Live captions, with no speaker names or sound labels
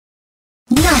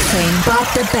nothing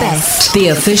but the best. The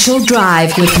Official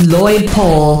Drive with Lloyd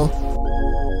Paul.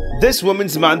 This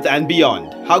Women's Month and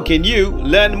beyond, how can you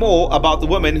learn more about the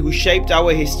women who shaped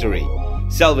our history?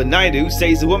 Selvan Naidu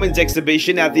says the women's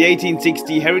exhibition at the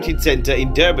 1860 Heritage Centre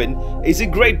in Durban is a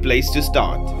great place to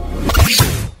start.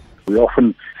 We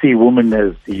often see women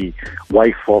as the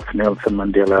wife of Nelson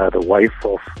Mandela, the wife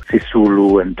of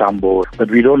Sisulu and Tambo,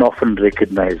 but we don't often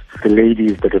recognize the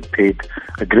ladies that have paid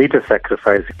a greater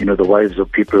sacrifice. The wives of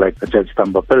people like Judge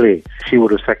Tamba Pillay. She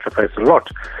would have sacrificed a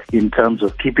lot in terms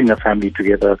of keeping a family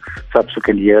together,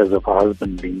 subsequent years of her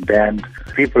husband being banned.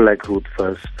 People like Ruth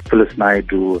First, Phyllis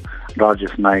Naidu,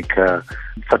 Rajesh Naika,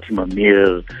 Fatima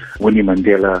Mir, Winnie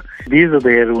Mandela. These are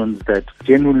the heroines that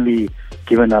genuinely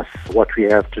given us what we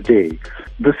have today.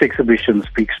 This exhibition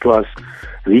speaks to us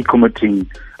recommitting,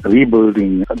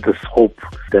 rebuilding this hope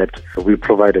that we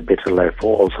provide a better life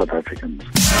for all South Africans.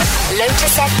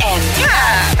 Lotus FM.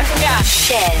 Yeah.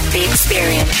 Share the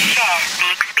experience.